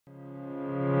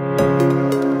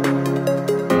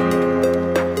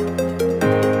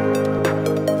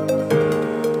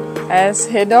As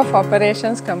Head of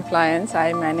Operations Compliance, I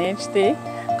manage the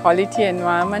Quality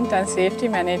Environment and Safety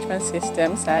Management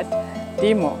Systems at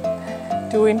DIMO.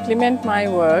 To implement my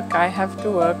work, I have to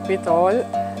work with all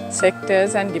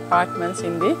sectors and departments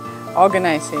in the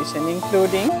organization,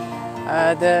 including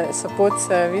the support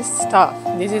service staff.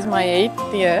 This is my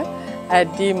 8th year at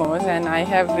DIMOS, and I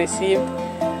have received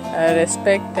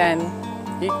respect and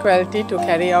equality to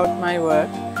carry out my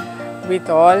work with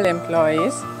all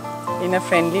employees in a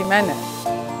friendly manner.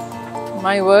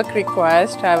 My work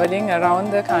requires traveling around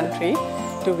the country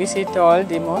to visit all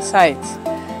DIMO sites.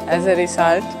 As a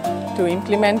result, to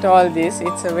implement all this,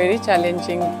 it's a very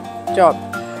challenging job.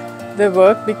 The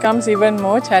work becomes even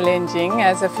more challenging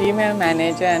as a female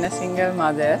manager and a single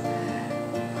mother.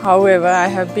 However, I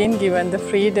have been given the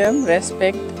freedom,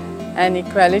 respect and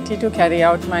equality to carry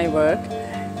out my work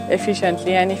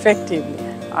efficiently and effectively.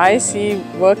 I see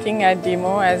working at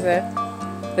DIMO as a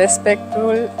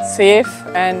respectful, safe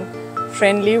and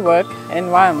friendly work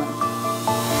environment.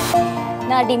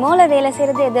 நான் டிமோல வேலை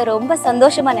செய்யறது எது ரொம்ப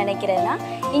சந்தோஷமா நினைக்கிறேன்னா,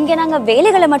 இங்க நாங்க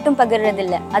வேலைகளை மட்டும் பகிர்றது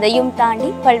இல்ல, அதையும் தாண்டி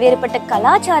பல்வேறுபட்ட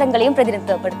கலாச்சாரங்களையும்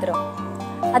பிரதிநிதித்துவப்படுத்துறோம்.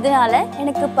 அதனால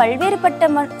எனக்கு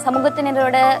பல்வேறுபட்ட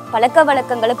சமூகத்தினரோட பழக்க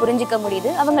வழக்கங்களை புரிஞ்சுக்க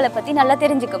முடியுது, அவங்கள பத்தி நல்லா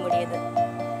தெரிஞ்சுக்க முடியுது.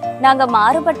 நாங்க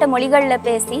மாறுபட்ட மொழிகள்ல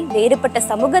பேசி வேறுபட்ட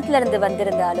சமூகத்துல இருந்து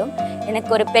வந்திருந்தாலும்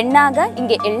எனக்கு ஒரு பெண்ணாக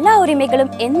இங்க எல்லா உரிமைகளும்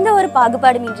எந்த ஒரு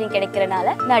பாகுபாடும் இன்றி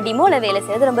கிடைக்கிறனால நான் டிமோல வேலை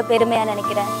செய்யறது ரொம்ப பெருமையா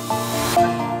நினைக்கிறேன்.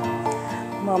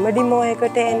 මම ඩිමෝ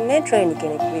එකට එන්නේ ට්‍රේනි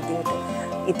කෙනෙක් විදිහට.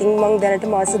 ඉතින් මම දැනට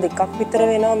මාස 2ක් විතර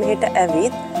වෙනවා මෙහෙට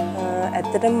ඇවිත්.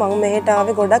 ඇත්තටම මම මෙහෙට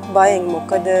ආවේ ගොඩක් බයෙන්.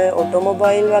 මොකද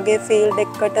ඔටෝමොබයිල් වගේ ෆීල්ඩ්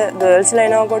එකකට ගර්ල්ස්ලා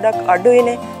එනවා ගොඩක්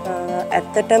අඩුයිනේ.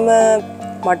 ඇත්තටම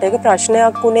මට ඒක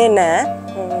ප්‍රශ්නයක් වුණේ නෑ.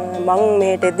 මම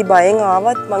මෙහෙට එද්දි බයෙන්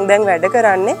ආවත් මම දැන් වැඩ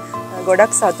කරන්නේ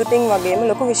ගොඩක් සතුටින් වගේම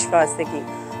ලොකු විශ්වාසයකින්.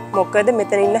 මොකද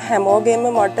මෙතන ඉන්න හැමෝගෙම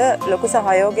මට ලොකු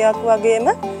සහයෝගයක් වගේම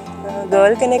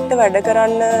ගර්ල් කෙනෙක්ට වැඩ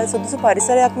කරන්න සුදුසු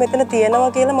පරිසරයක් මෙතන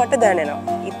තියෙනවා කියලා මට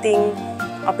දැනෙනවා. ඉතින්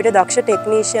අපිට දක්ෂ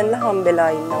ටෙක්නීෂියන්ලා හම්බෙලා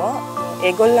ඉන්නවා.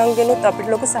 ඒගොල්ලන්ගෙනුත් අපිට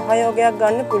ලොකු සහයෝගයක්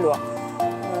ගන්න පුළුවන්.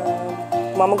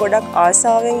 මම ගොඩක්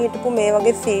ආසාවෙන් හිටපු මේ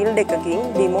වගේ ෆීල්ඩ් එකකින්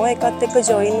ඩිමෝ එකත් එක්ක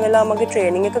ජොයින් වෙලා මගේ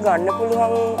ට්‍රේනින් එක ගන්න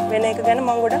පුළුවන් වෙන එක ගැන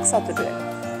මම ගොඩක් සතුටුයි.